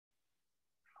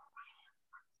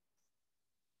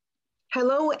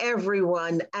Hello,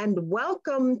 everyone, and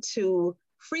welcome to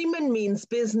Freeman Means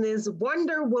Business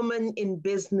Wonder Woman in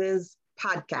Business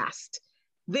podcast.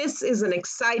 This is an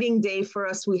exciting day for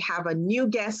us. We have a new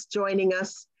guest joining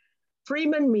us.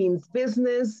 Freeman Means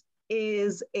Business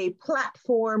is a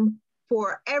platform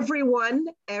for everyone,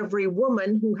 every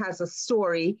woman who has a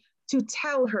story to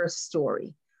tell her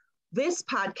story. This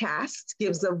podcast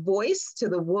gives a voice to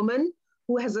the woman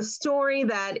who has a story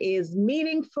that is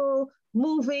meaningful,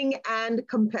 moving, and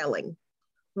compelling.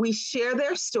 We share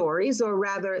their stories, or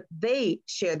rather, they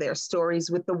share their stories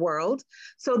with the world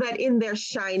so that in their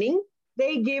shining,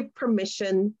 they give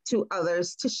permission to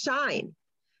others to shine.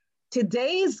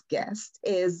 Today's guest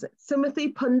is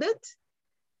Simothy Pundit,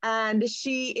 and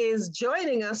she is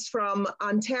joining us from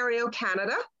Ontario,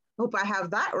 Canada. Hope I have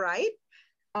that right.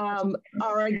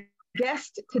 Our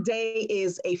guest today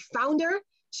is a founder.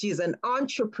 She's an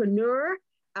entrepreneur.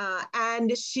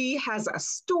 And she has a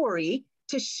story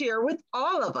to share with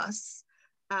all of us.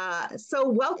 So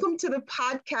welcome to the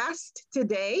podcast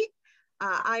today.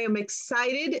 I am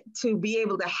excited to be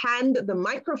able to hand the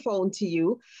microphone to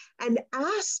you and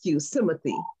ask you,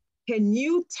 Simothy, can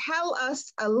you tell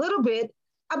us a little bit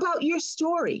about your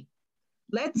story?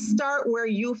 Let's start where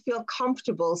you feel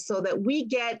comfortable so that we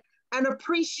get an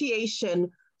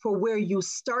appreciation for where you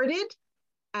started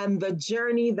and the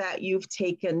journey that you've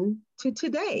taken to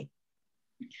today.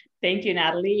 Thank you,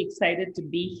 Natalie. Excited to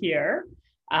be here.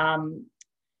 I'm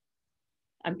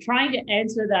trying to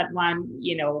answer that one.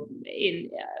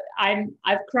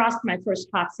 I've crossed my first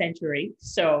half century,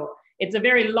 so it's a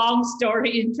very long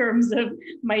story in terms of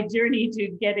my journey to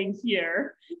getting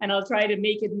here, and I'll try to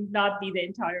make it not be the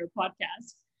entire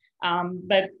podcast.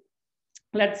 But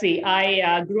let's see.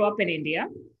 I grew up in India.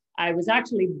 I was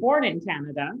actually born in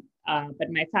Canada.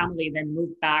 But my family then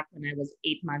moved back when I was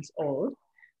 8 months old.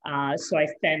 So I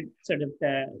spent sort of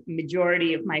the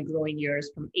majority of my growing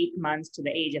years from 8 months to the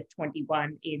age of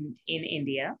 21 in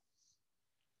India.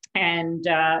 And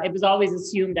it was always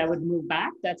assumed I would move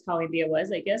back. That's how India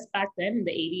was, I guess, back then in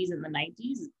the 80s and the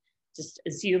 90s. Just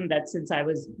assumed that since I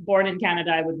was born in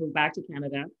Canada, I would move back to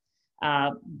Canada.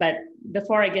 But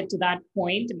before I get to that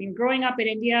point, I mean, growing up in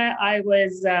India, I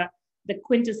was the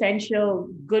quintessential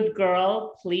good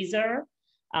girl pleaser,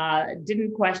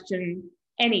 didn't question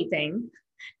anything,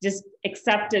 just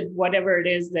accepted whatever it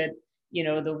is that,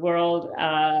 the world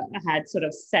had sort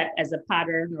of set as a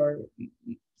pattern or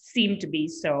seemed to be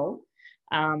so.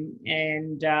 My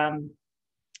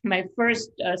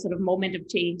first sort of moment of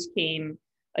change came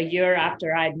a year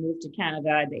after I'd moved to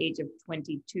Canada. At the age of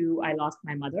 22, I lost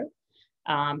my mother.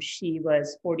 She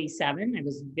was 47. I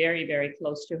was very, very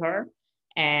close to her.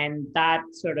 And that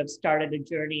sort of started a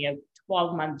journey, a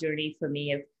 12-month journey for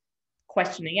me of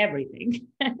questioning everything,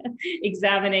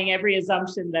 examining every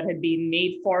assumption that had been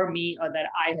made for me or that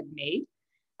I had made.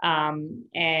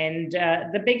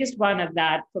 The biggest one of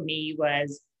that for me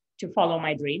was to follow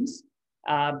my dreams,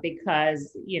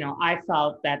 because, I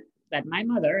felt that my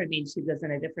mother, I mean, she was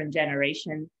in a different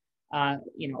generation,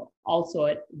 also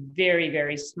a very,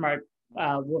 very smart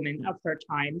woman of her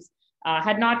times.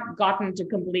 Had not gotten to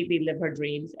completely live her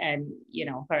dreams, and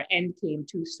her end came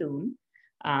too soon.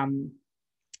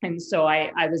 And so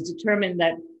I was determined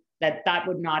that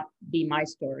would not be my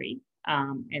story,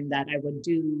 and that I would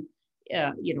do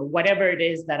whatever it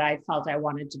is that I felt I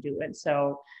wanted to do. And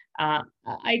so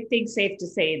I think safe to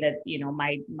say that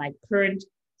my current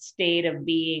state of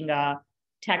being a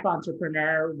tech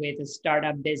entrepreneur with a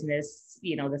startup business,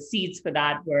 the seeds for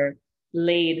that were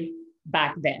laid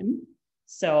back then.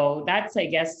 So that's, I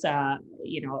guess, a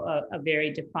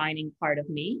very defining part of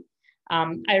me.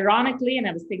 Ironically, and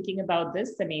I was thinking about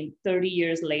this, I mean, 30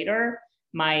 years later,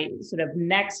 my sort of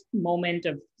next moment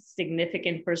of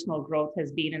significant personal growth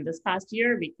has been in this past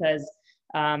year, because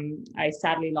I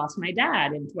sadly lost my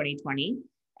dad in 2020.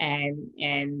 And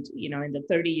in the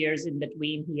 30 years in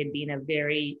between, he had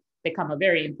become a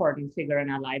very important figure in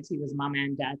our lives. He was mom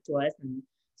and dad to us, and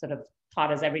sort of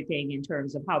taught us everything in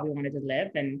terms of how we wanted to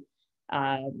live. And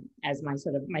as my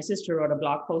sister wrote a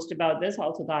blog post about this,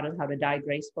 also taught us how to die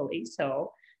gracefully.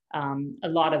 So a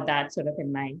lot of that sort of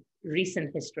in my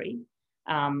recent history.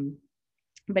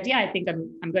 But yeah, I think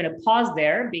I'm going to pause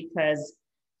there, because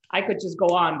I could just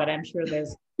go on, but I'm sure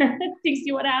there's things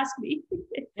you would ask me.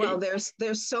 Well,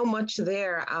 there's so much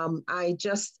there. I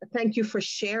just thank you for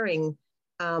sharing,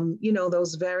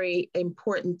 those very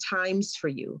important times for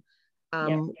you.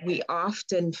 We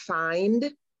often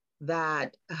find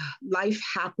that life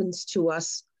happens to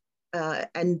us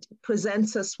and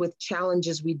presents us with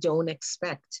challenges we don't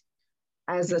expect.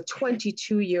 As a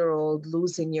 22-year-old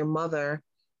losing your mother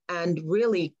and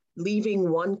really leaving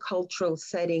one cultural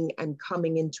setting and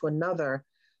coming into another,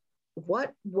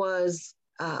 what was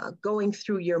going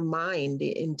through your mind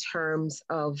in terms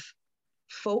of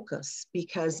focus?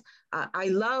 Because I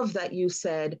love that you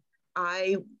said,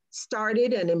 I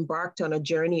started and embarked on a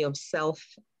journey of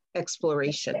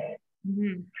self-exploration.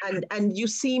 Mm-hmm. And you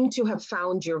seem to have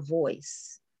found your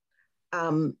voice.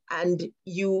 And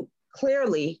you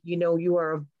clearly, you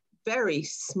are very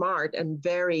smart and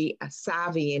very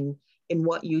savvy in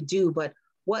what you do, but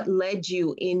what led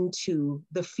you into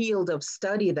the field of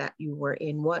study that you were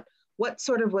in? What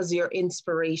sort of was your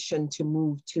inspiration to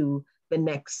move to the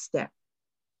next step?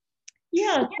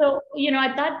 Yeah, so,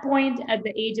 at that point, at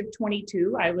the age of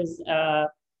 22, I was,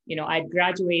 I'd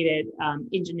graduated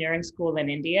engineering school in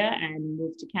India and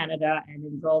moved to Canada and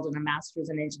enrolled in a master's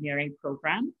in engineering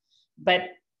program. But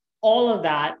all of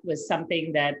that was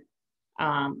something that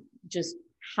just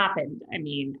happened. I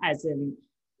mean, as in,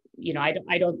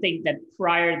 I don't think that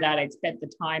prior to that I'd spent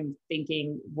the time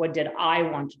thinking, what did I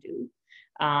want to do?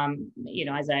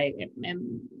 As I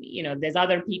am, there's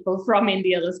other people from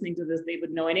India listening to this, they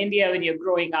would know in India, when you're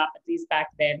growing up, at least back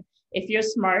then, if you're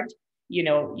smart,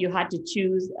 you had to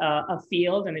choose a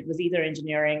field, and it was either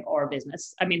engineering or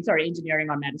business. Engineering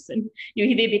or medicine. You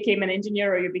either became an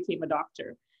engineer or you became a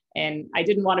doctor. And I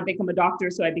didn't want to become a doctor,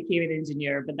 so I became an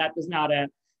engineer, but that was not a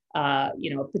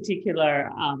particular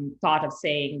thought of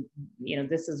saying,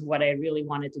 this is what I really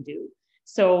wanted to do.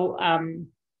 So,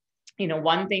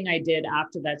 one thing I did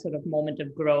after that sort of moment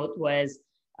of growth was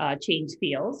change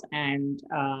fields, and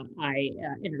I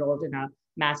enrolled in a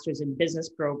master's in business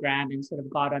program and sort of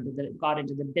got into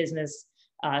the business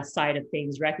side of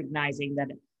things, recognizing that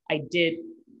I did,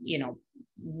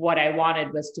 what I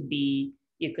wanted was to be,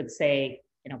 you could say,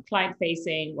 client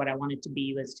facing. What I wanted to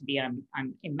be was to be in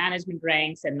management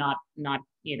ranks and not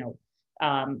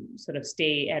sort of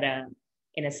stay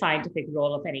in a scientific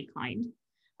role of any kind.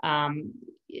 On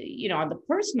the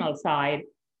personal side,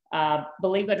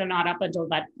 believe it or not, up until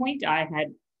that point, I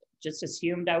had just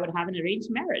assumed I would have an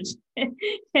arranged marriage.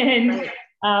 and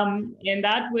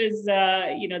that was,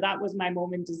 that was my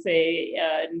moment to say,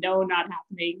 no, not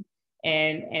happening.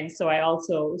 And so I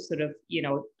also sort of,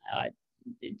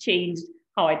 changed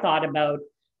how I thought about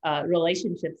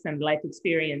relationships and life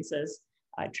experiences.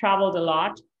 I traveled a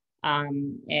lot.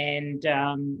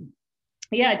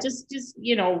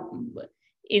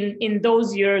 In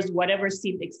those years, whatever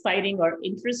seemed exciting or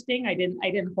interesting, I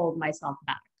didn't hold myself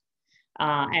back.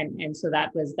 And so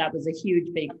that was a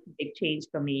huge, big change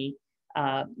for me,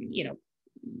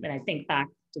 when I think back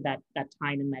to that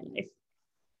time in my life.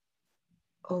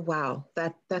 Oh, wow.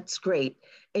 That's great.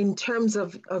 In terms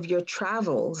of your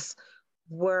travels,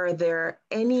 were there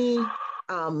any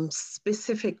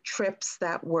specific trips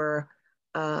that were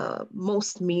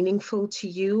most meaningful to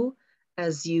you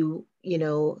as you,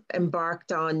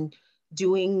 embarked on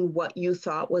doing what you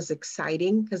thought was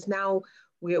exciting? Because now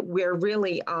we're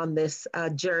really on this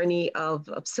journey of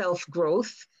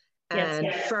self-growth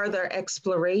and further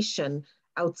exploration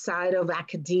outside of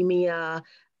academia,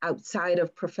 outside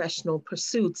of professional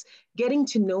pursuits, getting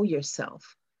to know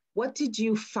yourself. What did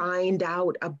you find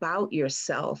out about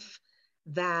yourself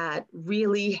that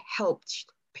really helped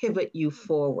pivot you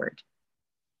forward?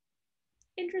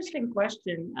 Interesting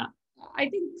question. I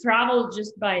think travel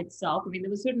just by itself, there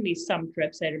was certainly some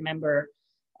trips. I remember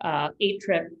a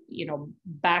trip,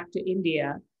 back to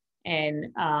India.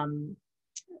 And I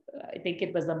think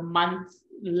it was a month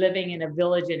living in a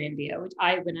village in India, which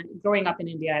growing up in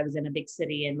India, I was in a big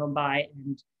city in Mumbai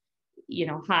and,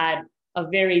 had a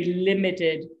very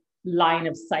limited line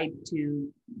of sight to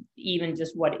even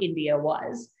just what India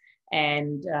was.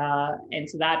 And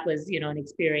so that was, an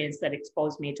experience that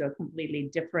exposed me to a completely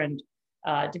different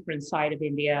side of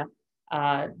India.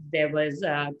 There was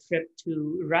a trip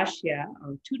to Russia,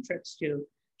 or two trips to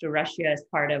Russia as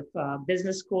part of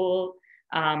business school.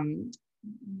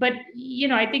 But,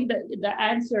 I think that the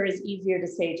answer is easier to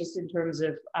say just in terms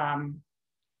of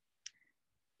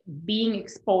being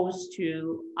exposed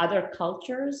to other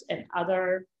cultures and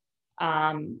other,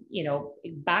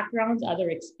 backgrounds,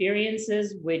 other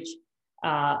experiences, which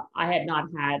I had not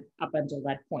had up until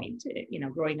that point.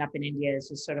 Growing up in India is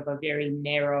just sort of a very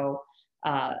narrow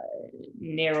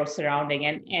surrounding.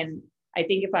 And I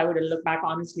think if I were to look back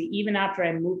honestly, even after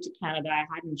I moved to Canada, I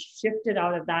hadn't shifted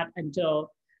out of that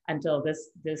until this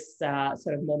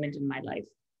sort of moment in my life.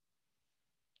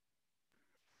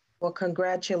 Well,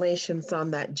 congratulations on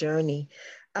that journey.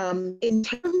 In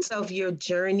terms of your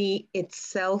journey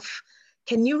itself,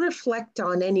 can you reflect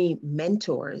on any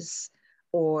mentors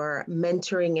or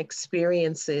mentoring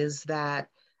experiences that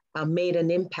made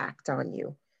an impact on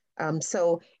you?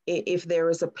 So if there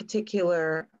is a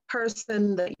particular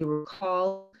person that you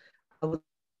recall, I would like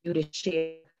you to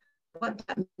share what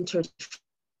that mentor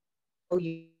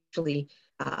usually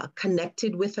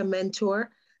connected with a mentor,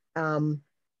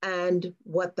 and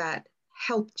what that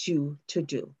helped you to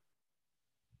do.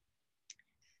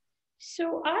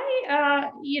 So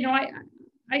I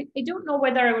don't know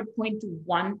whether I would point to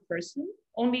one person,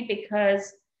 only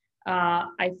because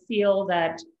I feel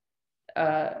that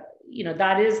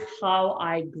that is how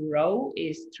I grow,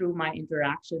 is through my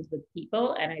interactions with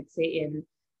people. And I'd say in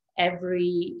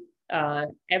every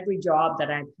job that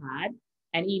I've had,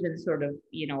 and even sort of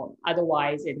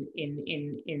otherwise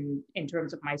in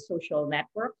terms of my social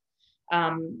network,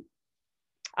 um,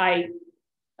 I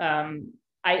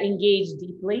I engage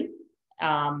deeply.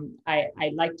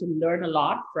 I like to learn a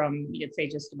lot from, let's say,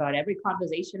 just about every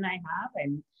conversation I have.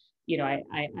 And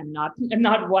I'm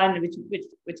not one, which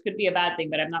could be a bad thing,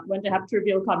 but I'm not one to have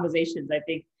trivial conversations. I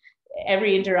think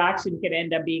every interaction can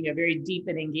end up being a very deep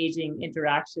and engaging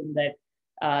interaction that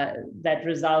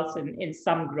results in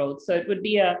some growth. So it would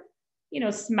be a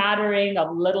smattering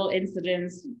of little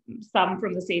incidents, some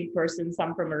from the same person,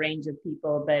 some from a range of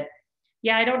people. But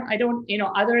yeah, I don't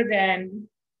other than,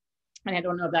 and I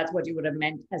don't know if that's what you would have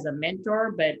meant as a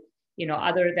mentor, but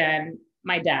other than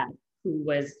my dad, who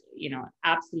was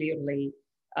absolutely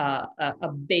a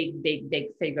big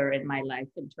figure in my life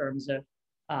in terms of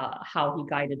how he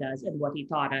guided us and what he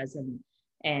taught us,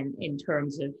 and in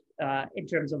terms of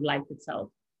life itself.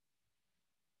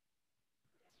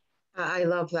 I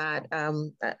love that.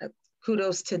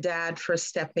 Kudos to Dad for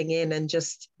stepping in and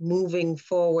just moving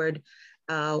forward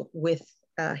with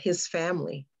his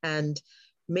family and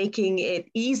making it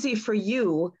easy for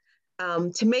you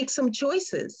to make some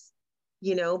choices,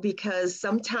 because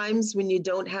sometimes when you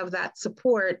don't have that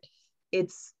support,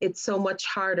 it's so much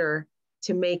harder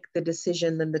to make the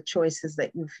decision than the choices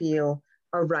that you feel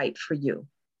are right for you.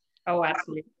 Oh,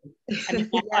 absolutely. I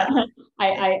mean, yeah.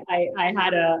 I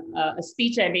had a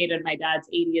speech I made on my dad's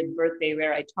 80th birthday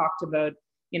where I talked about,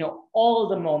 all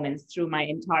the moments through my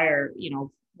entire,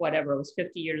 whatever, it was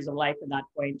 50 years of life at that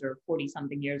point, or 40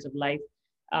 something years of life,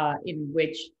 in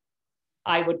which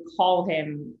I would call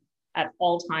him at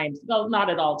all times. Well, not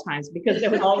at all times, because there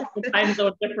was always a time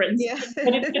zone difference. Yeah.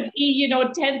 But it could be,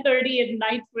 10:30 at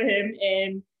night for him,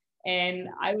 and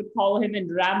I would call him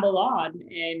and ramble on,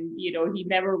 and he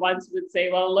never once would say,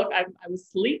 "Well, look, I was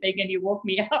sleeping and you woke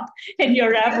me up and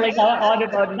you're rambling on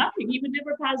about nothing." He would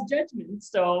never pass judgment,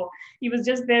 so he was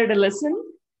just there to listen,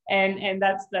 and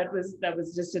that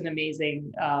was just an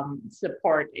amazing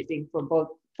support, I think, for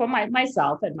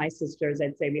myself and my sisters.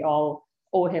 I'd say we all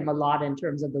owe him a lot in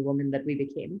terms of the woman that we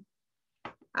became.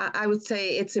 I would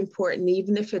say it's important,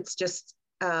 even if it's just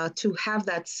to have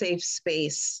that safe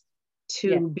space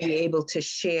to be able to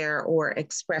share or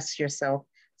express yourself.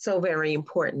 So very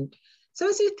important. So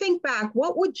as you think back,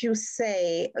 what would you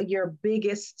say your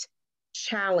biggest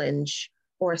challenge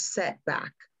or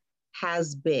setback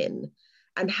has been,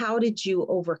 and how did you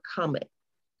overcome it?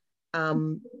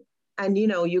 And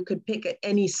you could pick at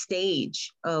any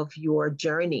stage of your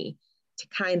journey to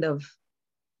kind of,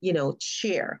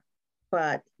 share,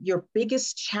 but your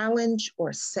biggest challenge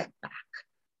or setback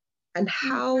and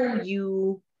how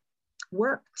you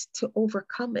worked to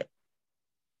overcome it.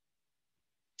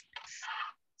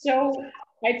 So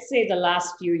I'd say the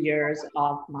last few years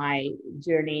of my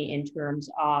journey in terms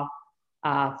of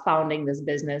founding this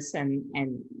business and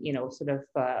sort of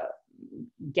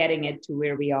getting it to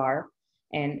where we are,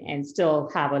 and still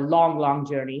have a long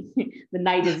journey. The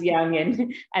night is young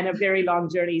and a very long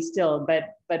journey still,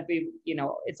 but we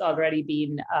it's already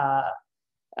been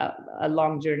a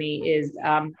long journey. Is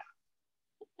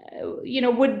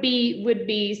would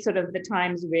be sort of the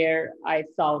times where I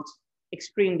felt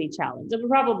extremely challenged. There were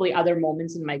probably other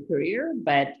moments in my career,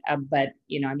 but I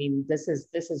mean, this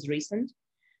is recent.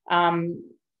 And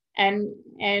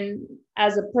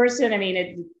as a person, I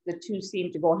mean, the two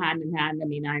seem to go hand in hand. I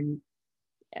mean,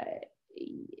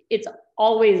 it's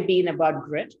always been about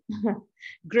grit,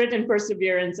 grit and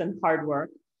perseverance and hard work.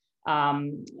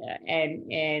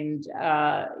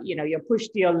 You're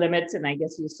pushed to your limits, and I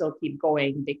guess you still keep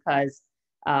going because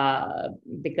of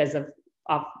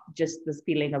just this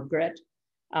feeling of grit.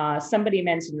 Somebody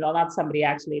mentioned, well, not somebody,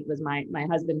 actually, it was my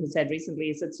husband who said recently,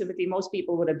 he said, "Sumati, most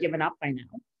people would have given up by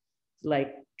now." It's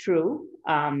like, true,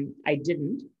 I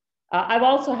didn't. I've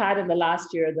also had in the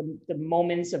last year the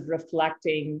moments of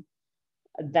reflecting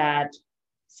that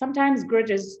sometimes grit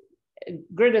is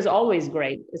always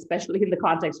great, especially in the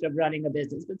context of running a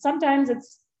business. But sometimes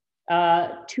it's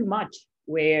too much,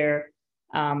 where,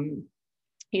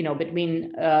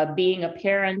 between being a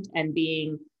parent and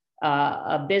being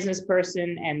a business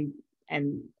person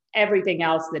and everything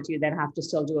else that you then have to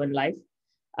still do in life,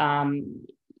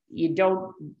 you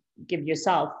don't give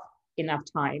yourself enough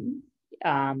time.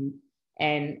 I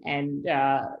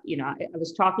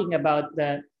was talking about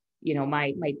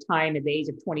my time at the age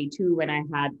of 22 when I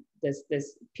had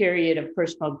this period of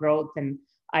personal growth, and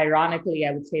ironically,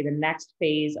 I would say the next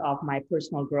phase of my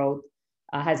personal growth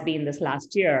has been this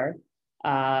last year,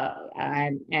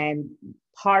 and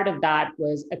part of that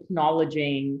was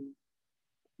acknowledging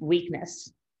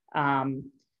weakness. And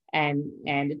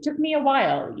it took me a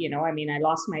while, I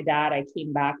lost my dad, I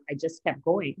came back, I just kept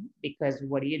going, because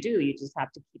what do? You just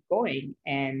have to keep going.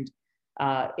 And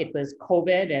it was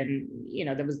COVID, and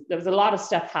there was a lot of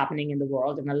stuff happening in the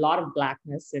world and a lot of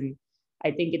blackness. And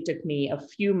I think it took me a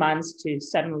few months to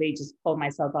suddenly just pull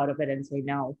myself out of it and say,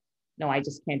 no, I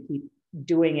just can't keep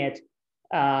doing it.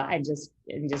 And just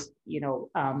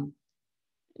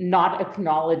not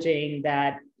acknowledging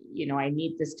that, I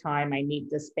need this time, I need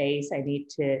this space, I need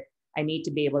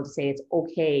to be able to say it's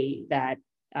okay that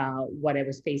what I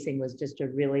was facing was just a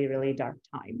really, really dark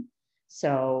time.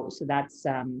 So that's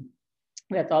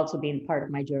also been part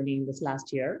of my journey in this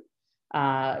last year.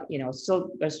 We're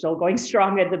still going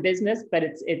strong at the business, but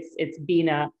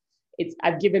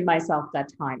I've given myself that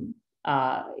time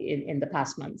in the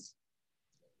past months.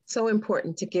 So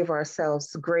important to give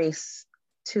ourselves grace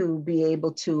to be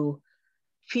able to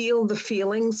feel the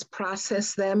feelings,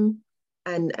 process them,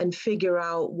 and figure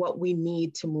out what we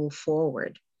need to move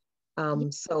forward.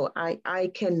 So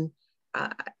I can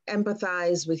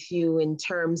empathize with you in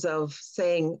terms of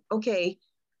saying, okay,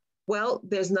 well,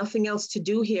 there's nothing else to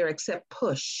do here except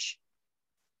push.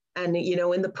 And,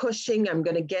 in the pushing, I'm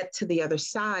going to get to the other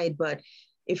side. But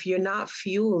if you're not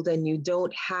fueled and you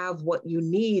don't have what you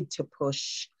need to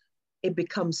push, it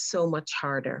becomes so much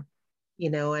harder.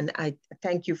 And I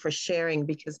thank you for sharing,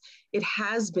 because it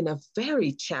has been a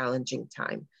very challenging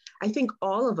time. I think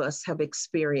all of us have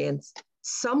experienced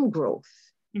some growth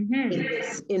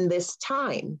in this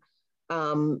time,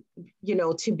 to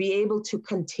be able to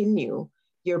continue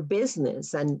your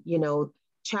business and,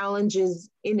 challenges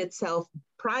in itself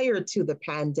prior to the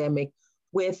pandemic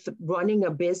with running a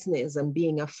business and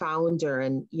being a founder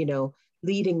and,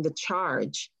 leading the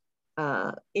charge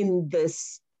in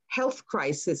this health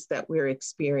crisis that we're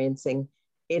experiencing.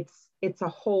 It's a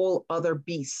whole other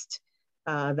beast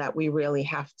that we really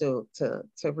have to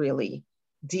really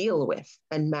deal with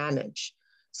and manage.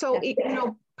 So,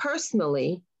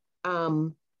 personally,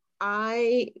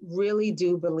 I really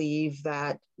do believe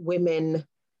that women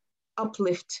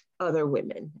uplift other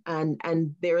women,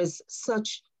 and there is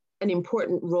such an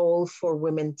important role for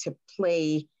women to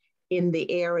play in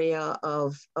the area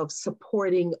of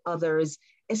supporting others,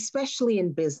 especially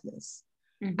in business.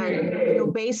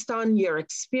 And based on your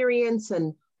experience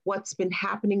and what's been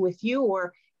happening with you,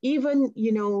 or even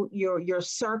your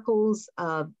circles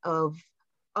of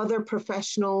other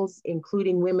professionals,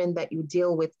 including women that you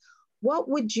deal with, what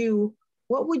would you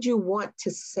want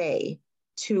to say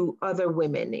to other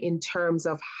women in terms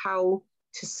of how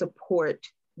to support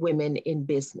women in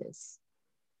business?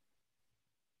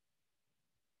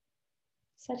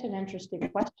 Such an interesting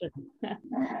question.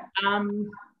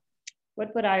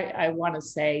 What would I want to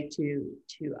say to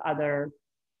other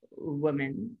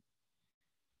women?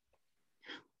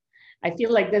 I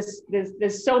feel like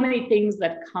there's so many things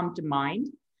that come to mind.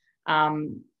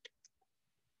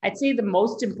 I'd say the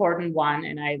most important one,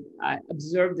 and I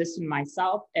observed this in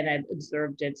myself, and I've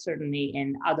observed it certainly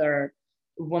in other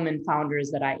women founders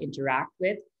that I interact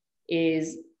with,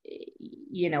 is,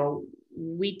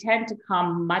 we tend to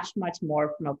come much, much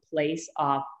more from a place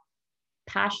of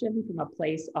passion, from a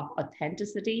place of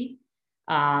authenticity.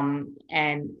 And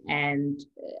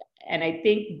I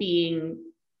think being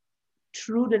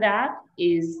true to that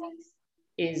is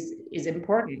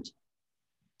important.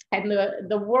 And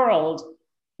the world,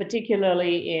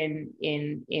 particularly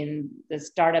in the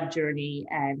startup journey,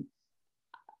 and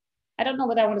I don't know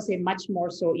whether I want to say much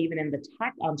more so even in the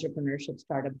tech entrepreneurship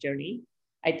startup journey.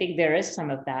 I think there is some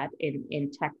of that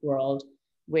in tech world,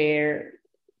 where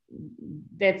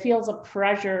there feels a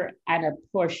pressure and a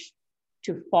push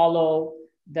to follow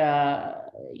the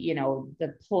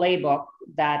playbook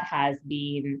that has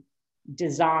been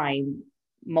designed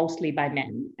mostly by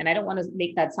men. And I don't want to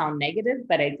make that sound negative,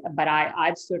 but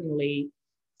I've certainly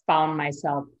found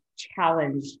myself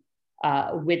challenged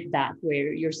with that,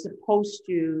 where you're supposed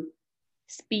to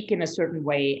speak in a certain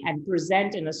way and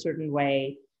present in a certain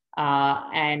way,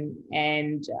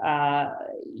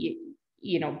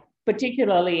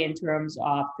 particularly in terms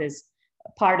of this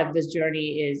part of this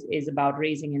journey is about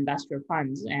raising investor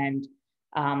funds. And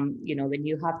when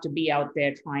you have to be out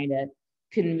there trying to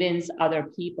convince other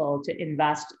people to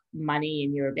invest money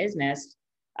in your business,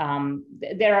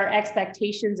 there are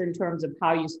expectations in terms of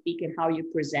how you speak and how you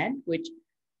present,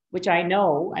 which I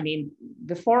know. I mean,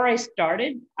 before I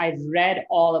started, I've read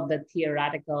all of the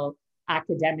theoretical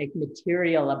academic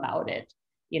material about it.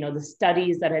 The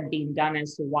studies that had been done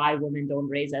as to why women don't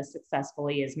raise as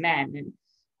successfully as men,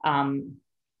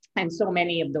 and so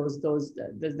many of those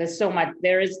there's so much.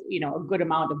 There is a good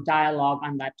amount of dialogue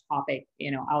on that topic,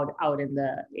 out in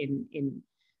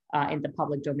the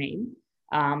public domain.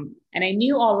 And I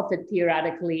knew all of it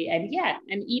theoretically,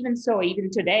 and even so, even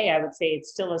today, I would say it's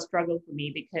still a struggle for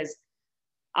me, because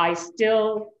I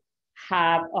still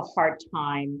have a hard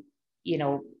time,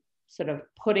 sort of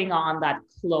putting on that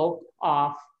cloak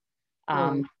of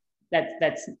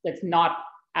that's not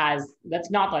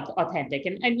authentic.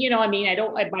 And I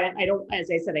don't, as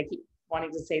I said, I keep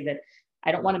wanting to say that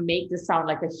I don't want to make this sound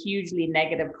like a hugely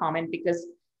negative comment, because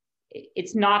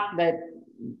it's not that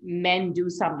men do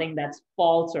something that's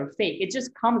false or fake. It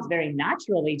just comes very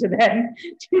naturally to them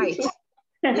Right.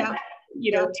 Yeah.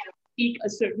 to speak a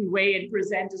certain way and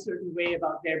present a certain way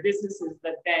about their businesses,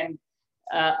 that then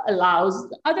allows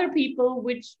other people,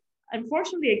 which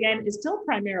unfortunately, again, is still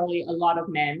primarily a lot of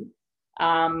men,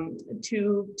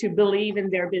 to believe in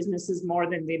their businesses more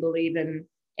than they believe in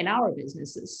our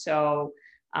businesses. So,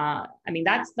 I mean,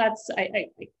 that's I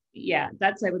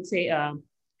would say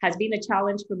has been a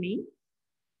challenge for me.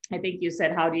 I think you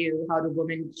said, how do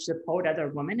women support other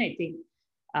women? I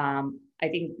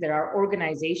think there are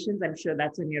organizations, I'm sure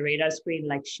that's on your radar screen,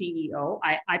 like SheEO.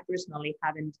 I personally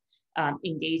haven't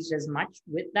engaged as much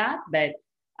with that, but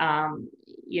I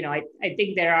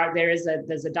think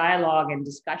there's a dialogue and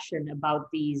discussion about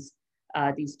these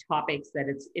topics that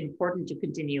it's important to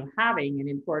continue having and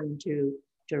important to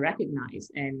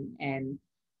recognize and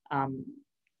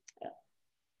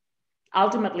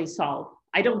ultimately solve.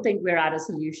 I don't think we're at a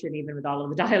solution, even with all of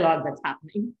the dialogue that's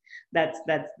happening. That's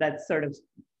sort of,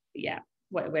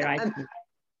 where I think.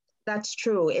 That's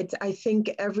true. I think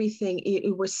everything,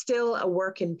 we're still a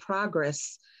work in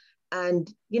progress. And,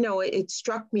 it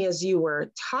struck me as you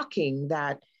were talking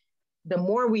that the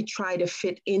more we try to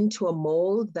fit into a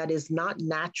mold that is not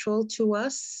natural to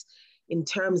us in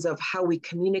terms of how we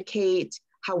communicate,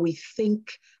 how we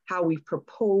think, how we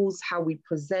propose, how we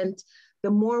present, the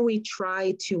more we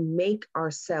try to make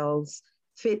ourselves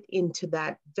fit into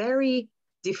that very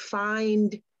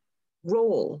defined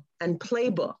role and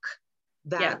playbook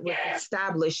that was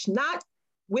established, not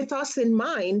with us in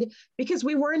mind, because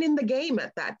we weren't in the game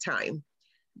at that time.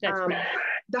 Right.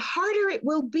 The harder it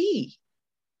will be.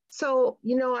 So,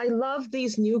 I love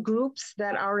these new groups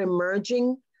that are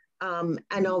emerging.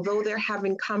 And although they're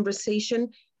having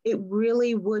conversation, it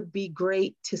really would be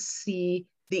great to see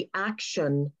the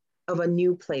action of a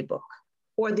new playbook,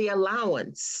 or the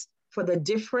allowance for the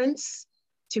difference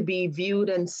to be viewed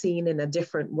and seen in a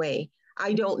different way.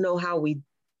 I don't know how we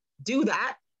do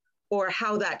that or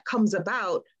how that comes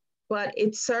about, but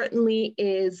it certainly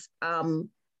is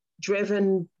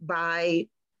driven by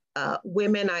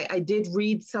women. I did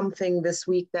read something this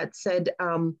week that said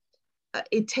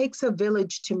it takes a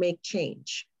village to make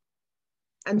change.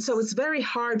 And so it's very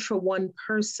hard for one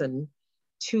person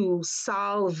to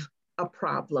solve a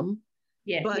problem,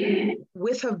 but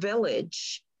with a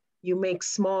village, you make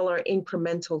smaller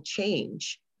incremental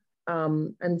change.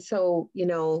 And so,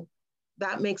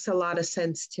 that makes a lot of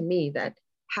sense to me, that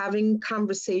having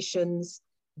conversations,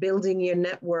 building your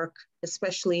network,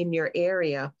 especially in your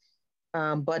area,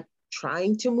 but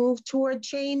trying to move toward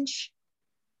change.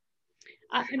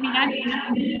 I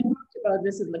talked about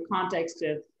this in the context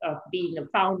of being a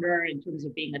founder, in terms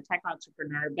of being a tech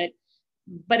entrepreneur,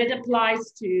 but it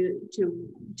applies to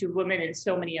women in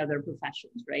so many other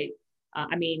professions, right?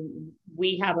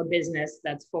 We have a business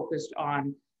that's focused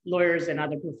on lawyers and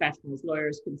other professionals,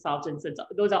 lawyers, consultants.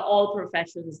 Those are all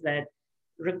professions that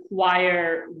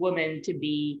require women to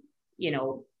be,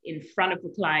 in front of the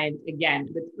client, again,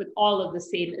 with all of the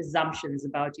same assumptions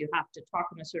about you have to talk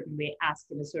in a certain way, ask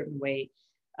in a certain way,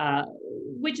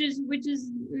 which is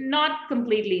not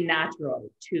completely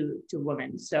natural to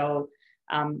women. So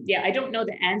I don't know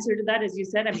the answer to that, as you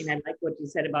said. I like what you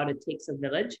said about it takes a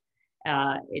village.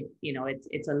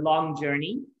 It's a long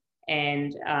journey.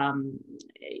 And,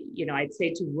 I'd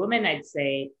say to women,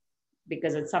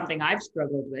 because it's something I've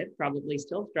struggled with, probably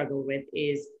still struggle with,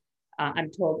 is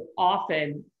I'm told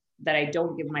often that I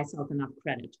don't give myself enough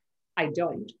credit. I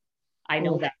don't. I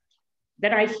know that.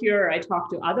 Then I talk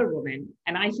to other women,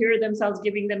 and I hear themselves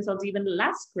giving themselves even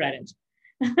less credit.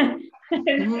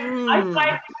 I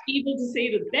find people to say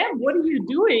to them, what are you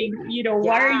doing?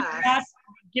 Why are you not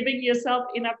giving yourself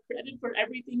enough credit for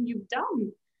everything you've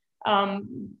done.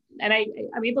 And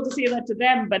I'm able to say that to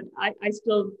them, but I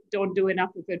still don't do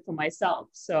enough of it for myself.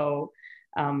 So,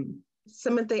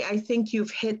 Samantha, I think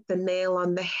you've hit the nail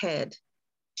on the head.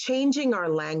 Changing our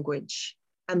language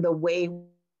and the way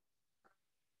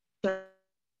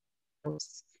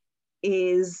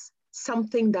is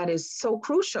something that is so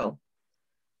crucial.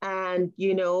 And,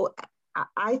 you know,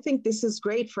 I think this is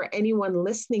great for anyone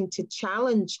listening to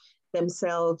challenge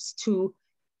themselves to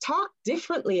talk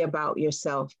differently about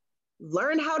yourself,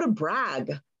 learn how to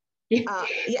brag, you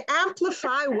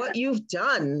amplify what you've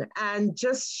done and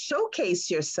just showcase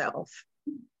yourself.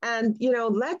 And, you know,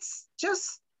 let's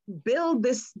just build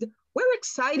this. We're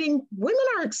exciting. Women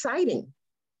are exciting.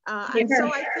 And so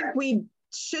I think we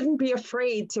shouldn't be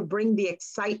afraid to bring the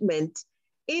excitement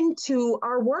into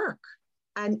our work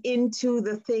and into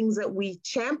the things that we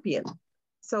champion.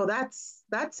 So that's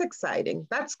exciting.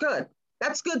 That's good.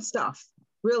 That's good stuff.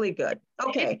 Really good.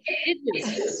 Okay.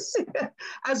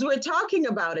 As we're talking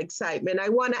about excitement, I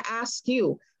want to ask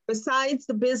you, besides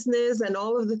the business and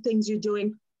all of the things you're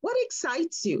doing, what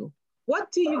excites you?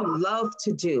 What do you love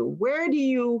to do? Where do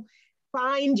you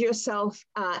find yourself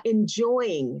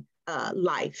enjoying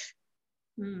life?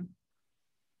 You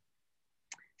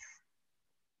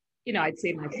know, I'd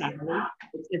say my family.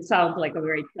 It sounds like a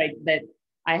very tight, but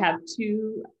I have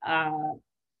two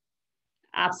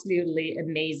absolutely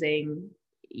amazing,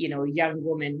 you know, young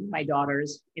women, my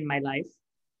daughters in my life,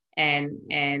 and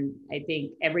I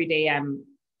think every day I'm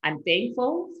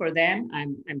thankful for them.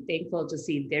 I'm thankful to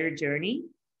see their journey.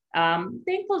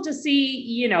 Thankful to see,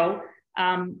 you know,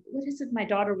 what is it my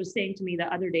daughter was saying to me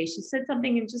the other day? She said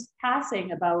something in just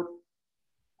passing about,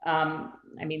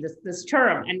 I mean, this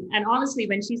term. And honestly,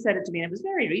 when she said it to me, and it was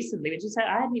very recently, when she said,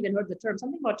 I hadn't even heard the term,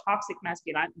 something about toxic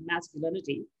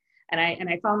masculinity. And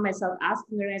I found myself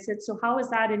asking her, and I said, so how is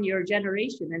that in your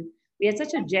generation? And we had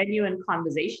such a genuine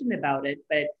conversation about it,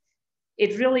 but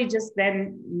it really just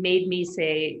then made me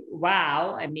say,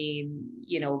 wow, I mean,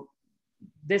 you know,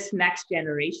 this next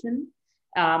generation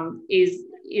is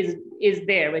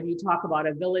there when you talk about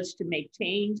a village to make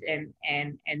change and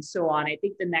so on. I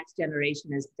think the next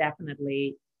generation is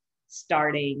definitely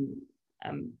starting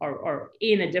or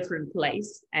in a different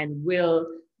place and will,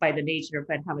 by the nature of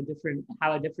it, have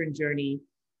a different journey.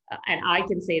 And I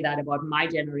can say that about my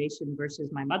generation versus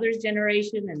my mother's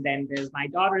generation, and then there's my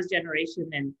daughter's generation.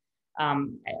 And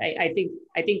I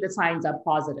think the signs are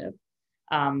positive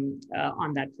on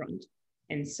that front.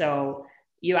 And so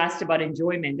you asked about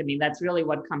enjoyment. I mean, that's really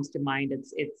what comes to mind.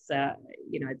 It's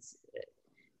you know, it's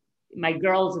my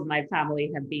girls and my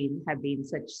family have been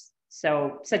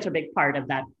such a big part of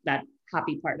that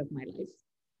happy part of my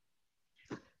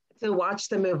life. To watch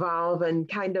them evolve and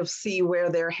kind of see where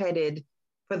they're headed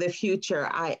for the future,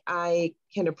 I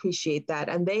can appreciate that.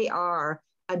 And they are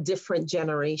a different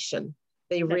generation.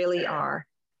 They really are.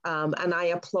 And I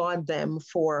applaud them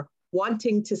for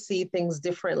wanting to see things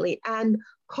differently and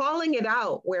calling it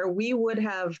out where we would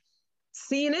have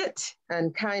seen it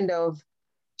and kind of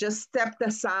just stepped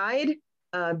aside.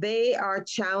 They are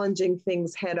challenging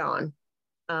things head on.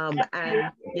 And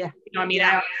yeah. You know, I mean,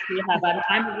 yeah.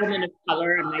 I'm a woman of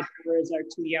color, and my daughters are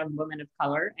two young women of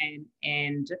color,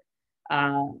 and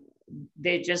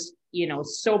they're just, you know,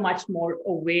 so much more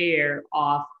aware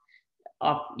of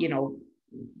you know,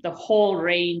 the whole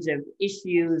range of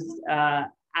issues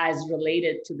as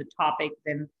related to the topic,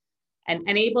 and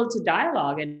able to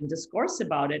dialogue and discourse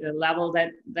about it at a level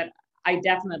that I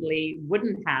definitely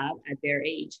wouldn't have at their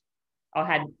age, or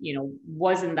had, you know,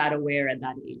 wasn't that aware at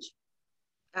that age.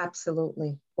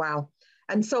 Absolutely. Wow.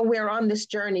 And so we're on this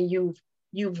journey.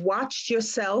 You've watched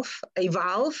yourself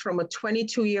evolve from a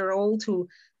 22-year-old who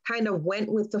kind of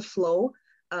went with the flow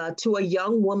to a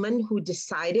young woman who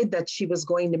decided that she was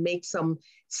going to make some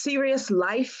serious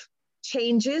life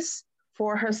changes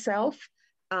for herself.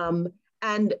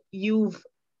 And you've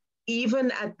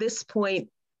even at this point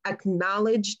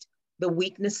acknowledged the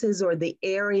weaknesses or the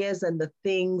areas and the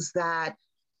things that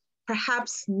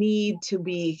perhaps need to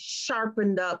be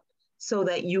sharpened up so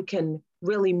that you can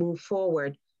really move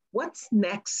forward. What's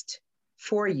next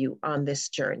for you on this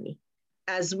journey?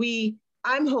 As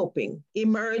I'm hoping,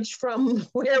 emerge from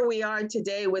where we are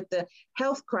today with the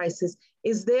health crisis,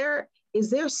 is there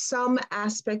some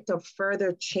aspect of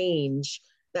further change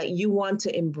that you want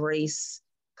to embrace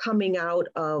coming out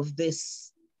of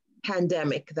this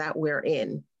pandemic that we're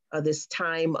in, this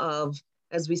time of,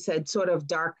 as we said, sort of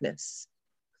darkness,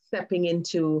 stepping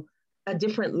into a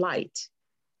different light?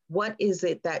 What is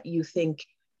it that you think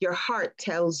your heart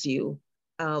tells you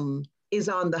is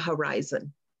on the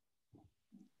horizon?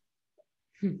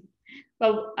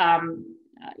 Well,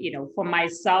 for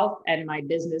myself and my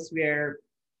business,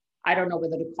 I don't know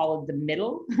whether to call it the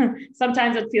middle.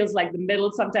 Sometimes it feels like the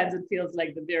middle. Sometimes it feels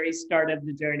like the very start of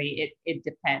the journey. It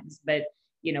depends. But,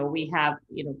 we have,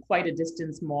 quite a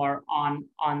distance more on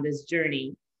this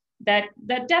journey. That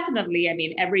definitely, I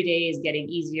mean, every day is getting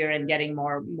easier and getting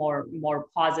more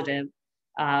positive.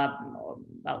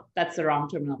 Well, that's the wrong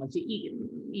terminology.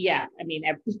 Yeah, I mean,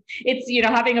 it's,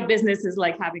 having a business is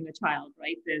like having a child,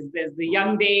 right? There's the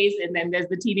young days, and then there's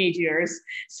the teenage years.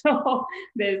 So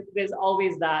there's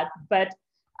always that. But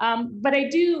I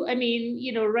do, I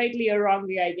mean, rightly or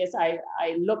wrongly, I guess I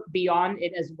look beyond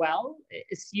it as well,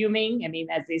 assuming, I mean,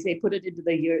 as they say, put it into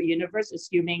the universe,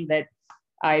 assuming that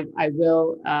I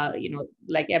will,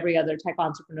 like every other tech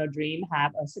entrepreneur dream,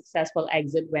 have a successful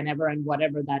exit whenever and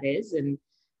whatever that is, and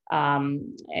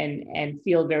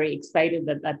feel very excited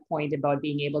at that point about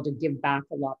being able to give back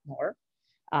a lot more,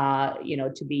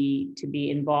 to be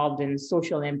involved in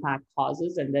social impact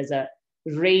causes, and there's a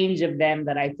range of them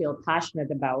that I feel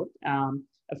passionate about.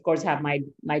 Of course, have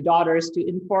my daughters to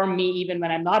inform me even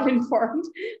when I'm not informed,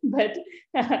 but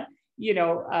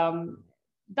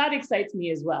that excites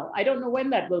me as well. I don't know when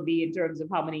that will be in terms of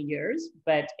how many years,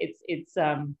 but it's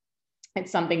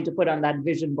something to put on that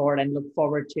vision board and look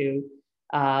forward to,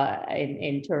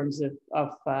 in terms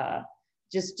of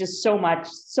just so much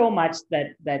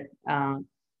that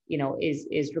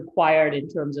is required in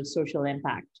terms of social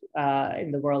impact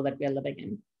in the world that we're living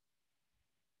in.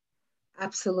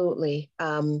 Absolutely.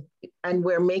 And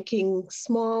we're making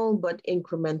small but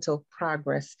incremental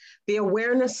progress. The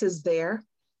awareness is there.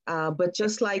 But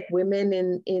just like women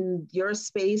in your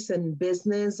space and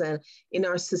business and in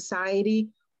our society,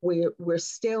 we're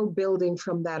still building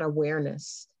from that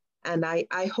awareness. And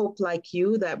I hope, like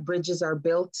you, that bridges are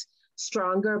built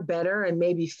stronger, better, and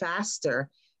maybe faster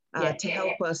to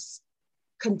help us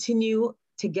continue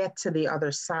to get to the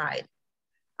other side.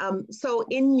 So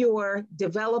in your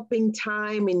developing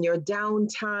time, in your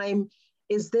downtime,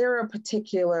 is there a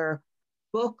particular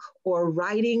book or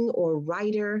writing or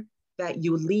writer that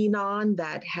you lean on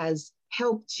that has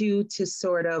helped you to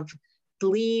sort of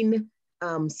glean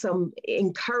some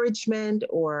encouragement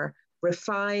or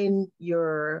refine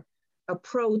your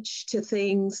approach to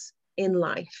things in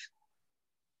life?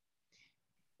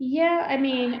 Yeah, I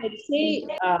mean, I'd say,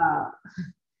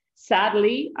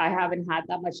 sadly, I haven't had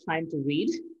that much time to read.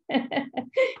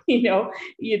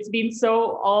 It's been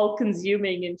so all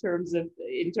consuming in terms of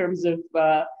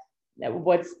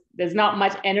there's not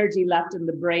much energy left in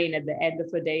the brain at the end of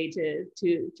the day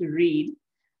to read.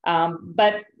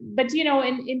 But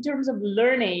in terms of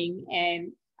learning,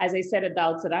 and as I said at the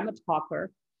outset, I'm a talker,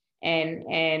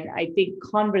 and I think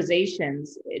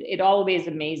conversations, it always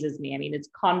amazes me. I mean, it's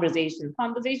conversations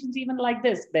even like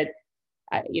this, but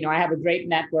I have a great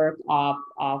network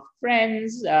of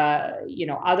friends,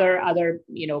 other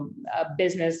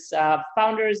business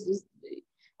founders.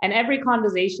 And every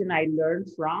conversation I learn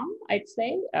from, I'd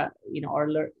say,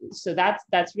 or learn. So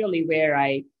that's really where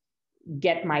I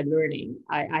get my learning.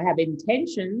 I have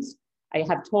intentions. I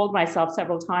have told myself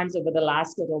several times over the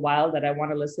last little while that I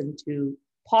want to listen to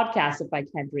podcasts if I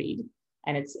can't read,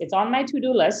 and it's on my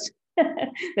to-do list.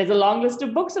 There's a long list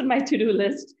of books on my to-do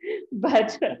list,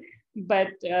 but for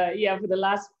the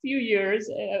last few years,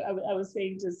 I was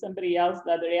saying to somebody else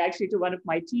the other day, actually to one of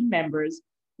my team members.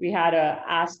 We had a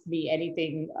Ask Me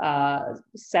Anything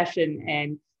session,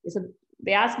 and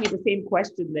they asked me the same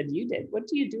question that you did. What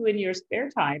do you do in your spare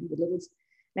time?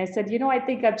 And I said, I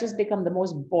think I've just become the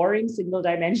most boring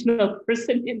single-dimensional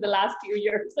person in the last few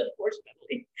years,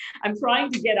 unfortunately. I'm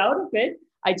trying to get out of it.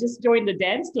 I just joined a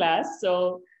dance class,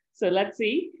 so let's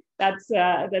see. That's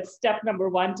step number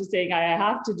one to saying I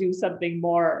have to do something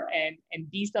more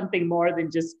and be something more than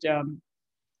just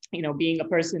being a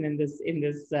person in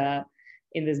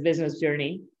this business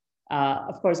journey.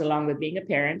 Of course, along with being a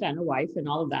parent and a wife and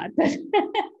all of that.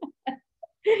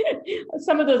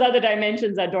 Some of those other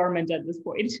dimensions are dormant at this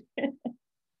point.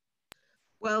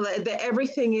 Well,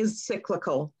 everything is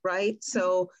cyclical, right?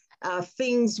 So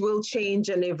things will change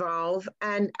and evolve.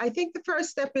 And I think the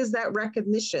first step is that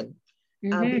recognition,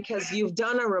 because you've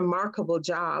done a remarkable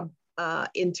job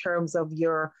in terms of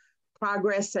your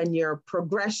progress and your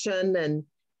progression. And,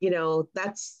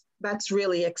 that's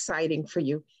really exciting for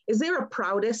you. Is there a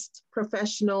proudest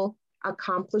professional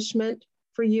accomplishment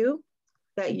for you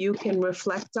that you can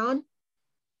reflect on?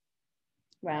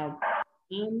 Wow.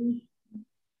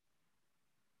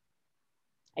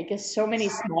 I guess so many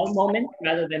small moments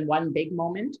rather than one big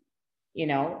moment.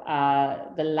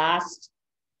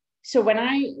 So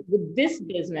with this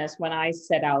business, when I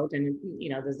set out, and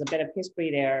there's a bit of history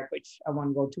there, which I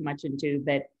won't go too much into,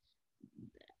 but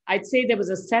I'd say there was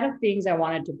a set of things I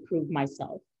wanted to prove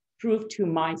to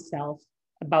myself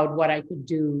about what I could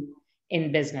do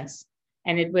in business.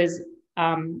 And it was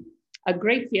a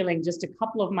great feeling just a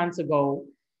couple of months ago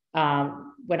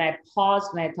when I paused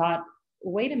and I thought,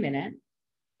 wait a minute,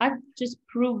 I've just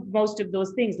proved most of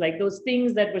those things, like those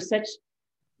things that were such,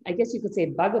 I guess you could say,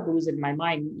 bugaboos in my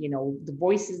mind, you know, the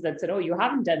voices that said, oh, you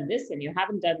haven't done this and you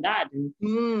haven't done that, and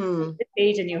this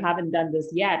age and you haven't done this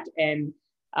yet. And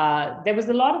there was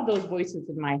a lot of those voices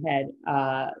in my head,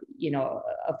 you know,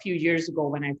 a few years ago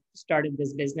when I started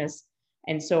this business.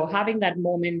 And so having that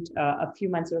moment a few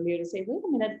months earlier to say, wait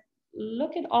a minute,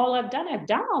 look at all I've done. I've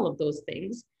done all of those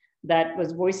things. That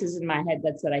was voices in my head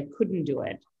that said I couldn't do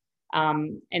it.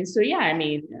 And so, yeah, I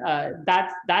mean,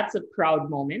 that's a proud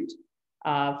moment.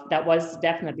 That was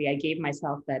definitely, I gave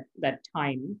myself that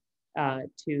time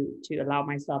to allow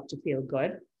myself to feel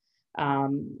good.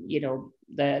 You know,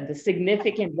 the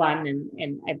significant one,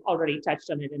 and I've already touched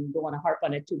on it and don't want to harp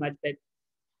on it too much, but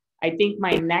I think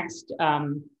my next,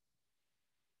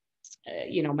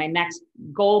 you know, my next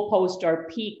goalpost or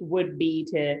peak would be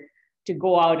to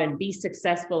go out and be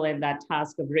successful in that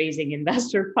task of raising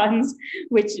investor funds,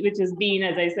 which has been,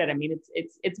 as I said, I mean,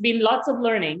 it's been lots of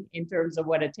learning in terms of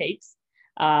what it takes.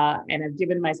 And I've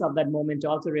given myself that moment to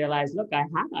also realize, look, I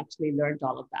have actually learned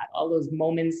all of that. All those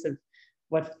moments of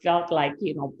what felt like,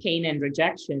 you know, pain and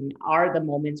rejection are the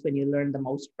moments when you learn the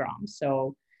most from.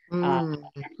 So I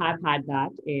have had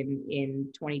that in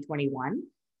 2021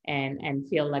 and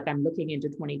feel like I'm looking into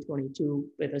 2022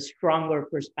 with a stronger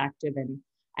perspective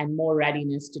and more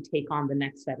readiness to take on the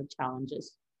next set of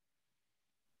challenges.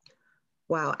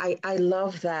 Wow, I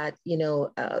love that, you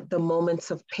know, the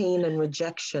moments of pain and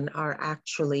rejection are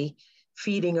actually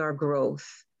feeding our growth,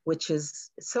 which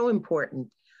is so important.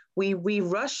 We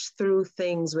rush through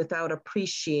things without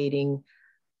appreciating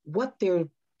what they're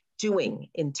doing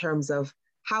in terms of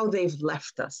how they've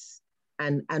left us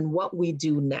and what we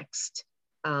do next.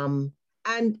 And,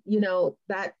 you know,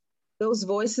 that those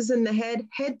voices in the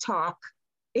head talk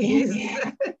is,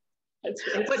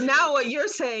 but now what you're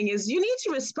saying is you need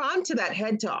to respond to that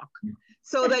head talk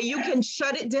so that you can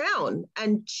shut it down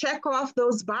and check off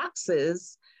those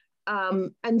boxes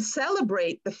and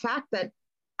celebrate the fact that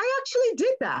I actually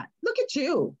did that. Look at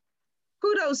you.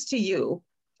 Kudos to you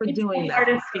for doing that.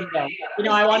 Thing, though. You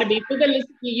know, I want to be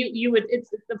you would, it's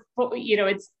the, you know,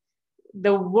 it's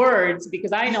the words,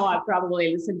 because I know I've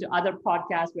probably listened to other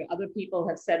podcasts where other people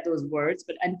have said those words,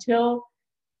 but until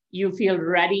you feel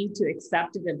ready to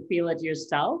accept it and feel it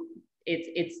yourself,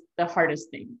 it's the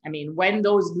hardest thing. I mean, when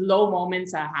those low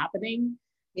moments are happening,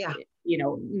 yeah, you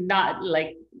know,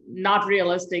 not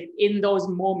realistic in those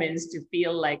moments to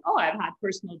feel like, oh, I've had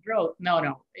personal growth.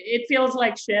 No, it feels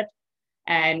like shit,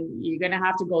 and you're gonna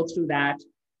have to go through that.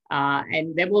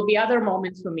 And there will be other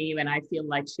moments for me when I feel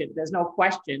like shit. There's no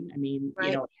question. I mean, right.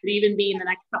 You know, it could even be in the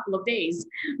next couple of days,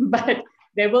 but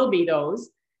there will be those.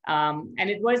 And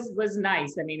it was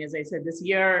nice. I mean, as I said, this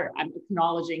year I'm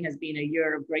acknowledging has been a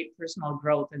year of great personal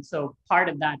growth. And so part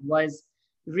of that was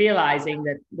realizing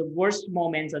that the worst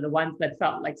moments, or the ones that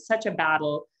felt like such a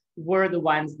battle, were the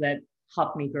ones that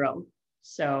helped me grow.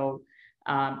 So,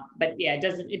 but yeah,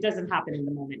 it doesn't happen in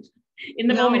the moment. In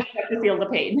the moment, you have to feel the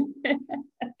pain.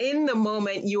 In the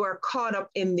moment, you are caught up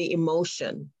in the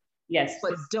emotion. Yes.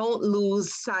 But don't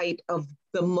lose sight of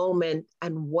the moment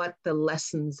and what the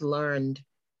lessons learned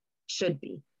should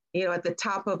be. You know, at the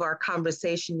top of our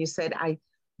conversation, you said, I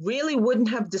really wouldn't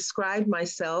have described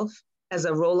myself as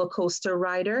a roller coaster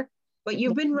rider, but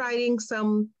you've been riding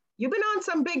you've been on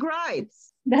some big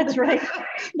rides. That's right.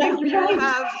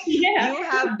 You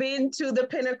have been to the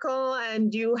pinnacle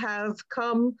and you have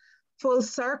come full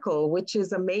circle, which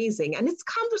is amazing. And it's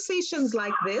conversations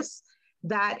like this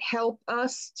that help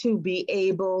us to be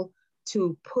able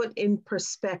to put in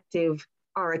perspective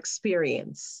our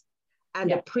experience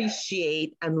and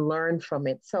appreciate and learn from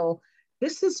it. So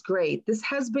this is great. This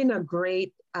has been a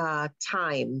great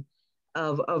time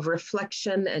of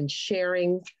reflection and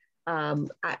sharing. I'm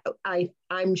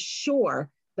sure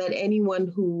that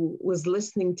anyone who was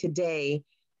listening today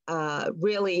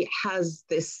really has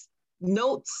this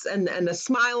notes and a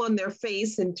smile on their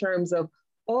face in terms of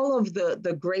all of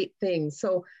the great things.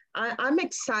 So I'm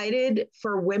excited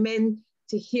for women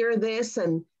to hear this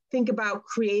and think about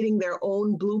creating their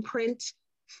own blueprint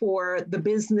for the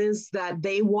business that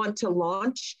they want to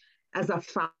launch as a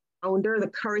founder, the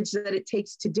courage that it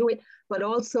takes to do it, but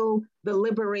also the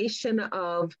liberation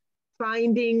of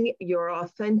finding your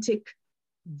authentic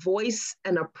voice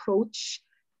and approach,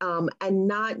 and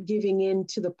not giving in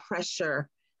to the pressure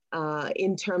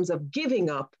in terms of giving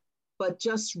up, but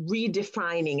just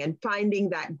redefining and finding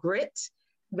that grit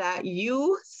that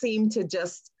you seem to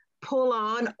just pull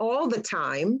on all the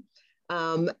time,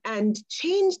 and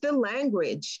change the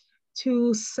language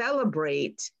to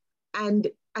celebrate and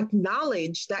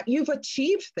acknowledge that you've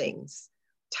achieved things.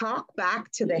 Talk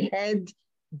back to the head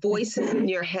voices in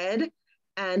your head,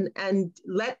 and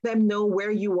let them know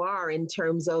where you are in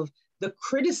terms of the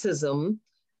criticism,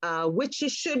 which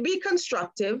should be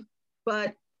constructive.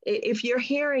 But if you're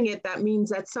hearing it, that means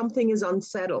that something is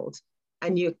unsettled,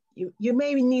 and you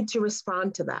may need to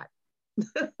respond to that.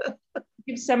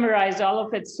 You've summarized all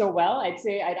of it so well. I'd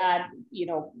say I'd add,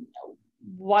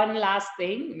 one last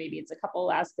thing, maybe it's a couple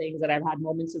last things that I've had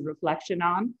moments of reflection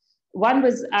on. One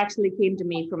was actually came to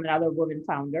me from another woman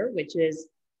founder, which is,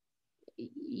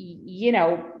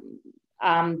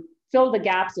 fill the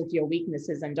gaps of your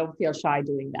weaknesses and don't feel shy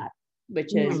doing that,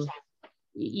 which is,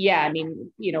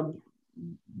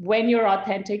 when you're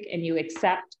authentic and you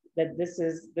accept that this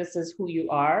is who you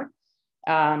are,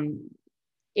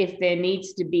 if there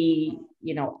needs to be,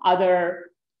 other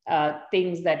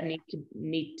things that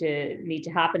need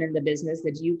to happen in the business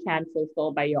that you can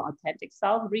fulfill by your authentic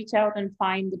self, reach out and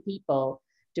find the people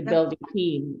to build a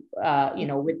team,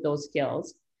 with those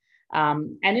skills.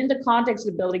 And in the context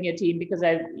of building a team, because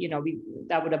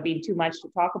that would have been too much to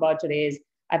talk about today, is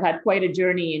I've had quite a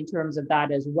journey in terms of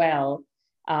that as well.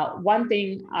 One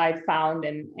thing I found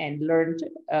and learned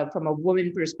from a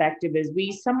woman perspective is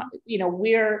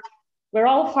we're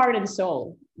all heart and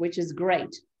soul, which is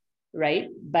great, right?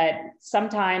 But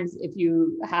sometimes if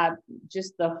you have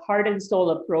just the heart and soul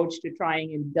approach to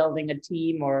trying and building a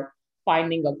team or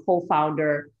finding a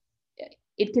co-founder,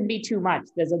 it can be too much.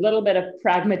 There's a little bit of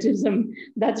pragmatism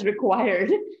that's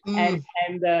required. And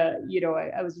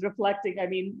I was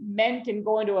reflecting, men can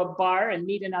go into a bar and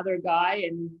meet another guy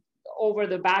and over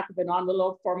the back of an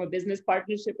envelope form a business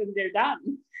partnership and they're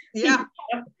done. Yeah.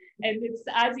 And it's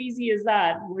as easy as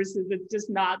that, versus it's just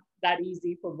not that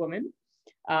easy for women.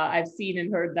 I've seen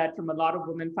and heard that from a lot of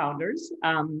women founders.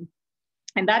 And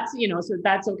that's, so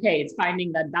that's okay. It's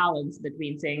finding that balance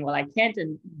between saying, well, I can't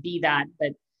be that,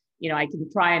 but, I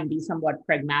can try and be somewhat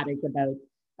pragmatic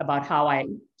about how I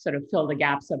sort of fill the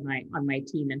gaps on my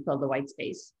team and fill the white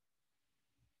space.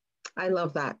 I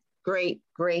love that. Great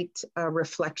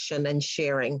reflection and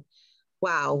sharing.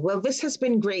 Wow. Well, this has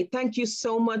been great. Thank you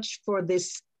so much for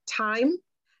this time.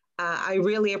 I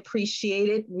really appreciate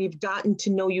it. We've gotten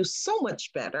to know you so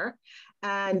much better.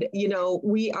 And,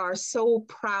 we are so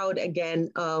proud again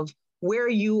of where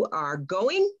you are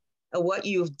going, what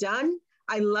you've done.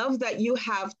 I love that you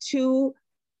have two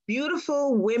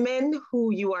beautiful women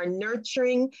who you are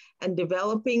nurturing and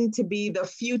developing to be the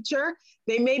future.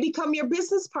 They may become your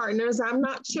business partners, I'm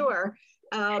not sure.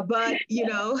 But,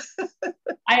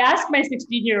 I asked my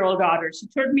 16-year-old daughter, she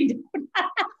turned me down.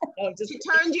 She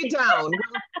turned you down.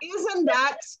 Isn't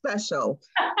that special?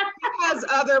 She has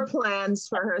other plans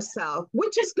for herself,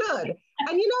 which is good.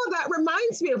 And that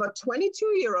reminds me of a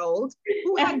 22-year-old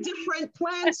who had different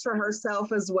plans for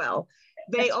herself as well.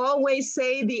 They always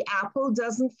say the apple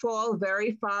doesn't fall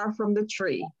very far from the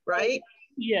tree, right?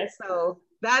 Yes. So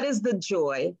that is the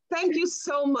joy. Thank you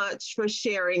so much for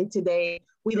sharing today.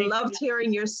 We loved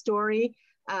hearing your story.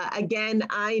 Again,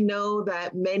 I know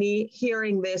that many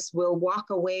hearing this will walk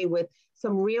away with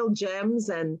some real gems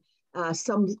and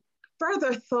some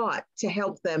further thought to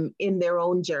help them in their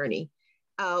own journey.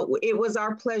 It was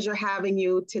our pleasure having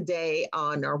you today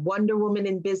on our Wonder Woman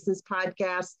in Business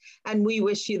podcast, and we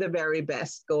wish you the very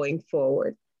best going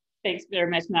forward. Thanks very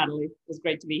much, Natalie. It was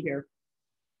great to be here.